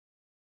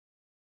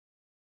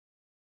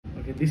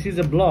Okay, this is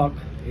a block.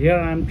 Here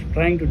I am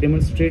trying to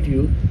demonstrate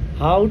you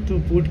how to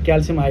put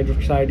calcium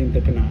hydroxide in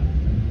the canal.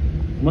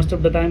 Most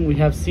of the time we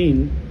have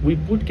seen we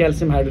put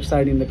calcium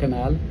hydroxide in the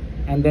canal,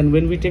 and then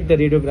when we take the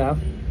radiograph,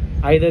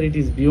 either it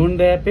is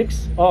beyond the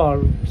apex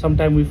or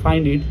sometimes we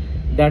find it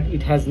that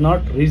it has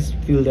not reached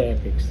till the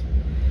apex.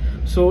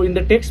 So in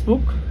the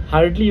textbook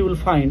hardly you will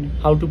find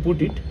how to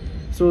put it.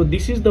 So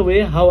this is the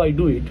way how I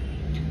do it.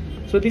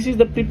 So this is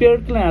the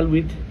prepared canal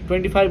with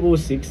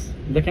 2506.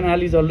 The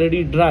canal is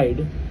already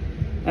dried,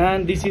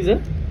 and this is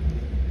a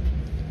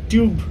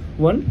tube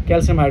one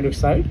calcium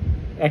hydroxide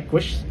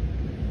aqueous.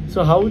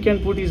 So how we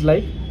can put is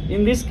like,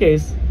 in this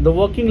case the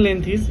working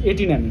length is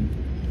 18 mm.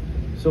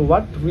 So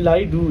what will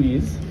I do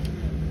is,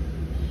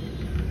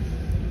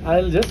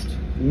 I'll just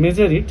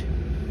measure it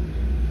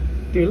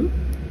till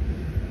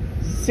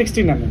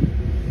 16 mm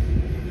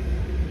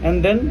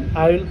and then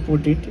I will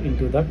put it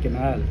into the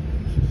canal.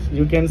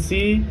 You can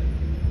see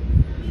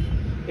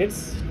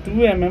it's 2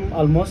 mm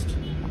almost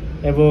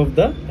above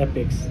the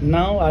apex.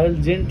 Now I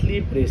will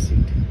gently press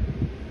it.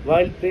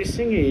 While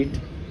pressing it,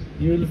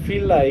 you will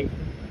feel like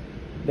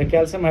the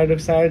calcium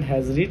hydroxide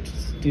has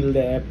reached till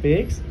the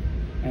apex,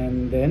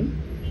 and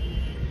then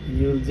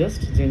you will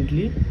just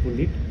gently pull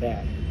it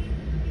back.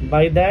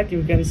 By that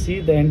you can see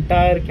the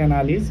entire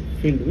canal is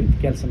filled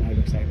with calcium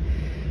hydroxide.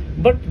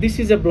 But this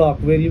is a block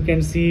where you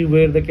can see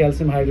where the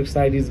calcium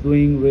hydroxide is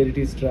going, where it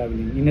is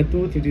traveling. In a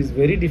tooth it is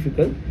very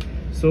difficult.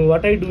 So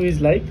what I do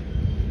is like,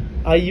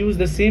 I use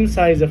the same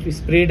size of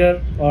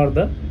spreader or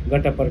the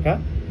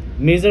gataparka,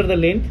 measure the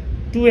length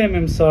 2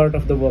 mm short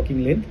of the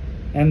working length,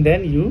 and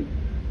then you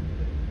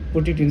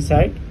put it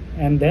inside,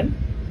 and then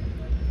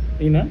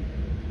in a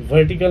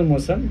vertical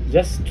motion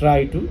just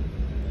try to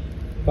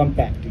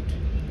compact it,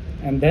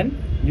 and then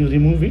you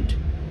remove it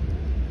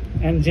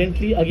and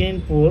gently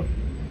again pour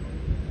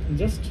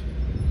just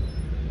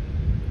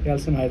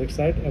calcium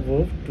hydroxide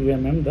above 2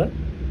 mm the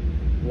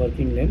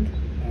working length,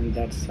 and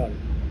that's all.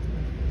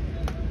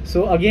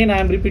 So again I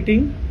am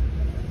repeating,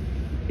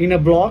 in a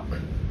block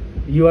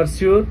you are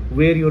sure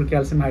where your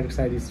calcium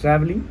hydroxide is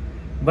traveling,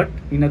 but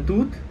in a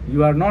tooth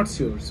you are not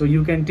sure. So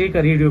you can take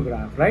a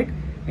radiograph, right?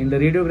 In the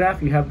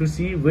radiograph you have to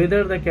see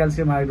whether the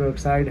calcium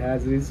hydroxide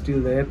has reached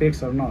till the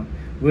apex or not,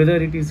 whether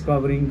it is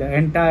covering the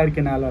entire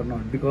canal or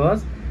not,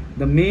 because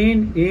the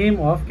main aim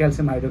of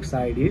calcium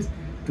hydroxide is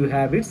to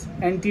have its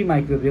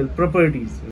antimicrobial properties.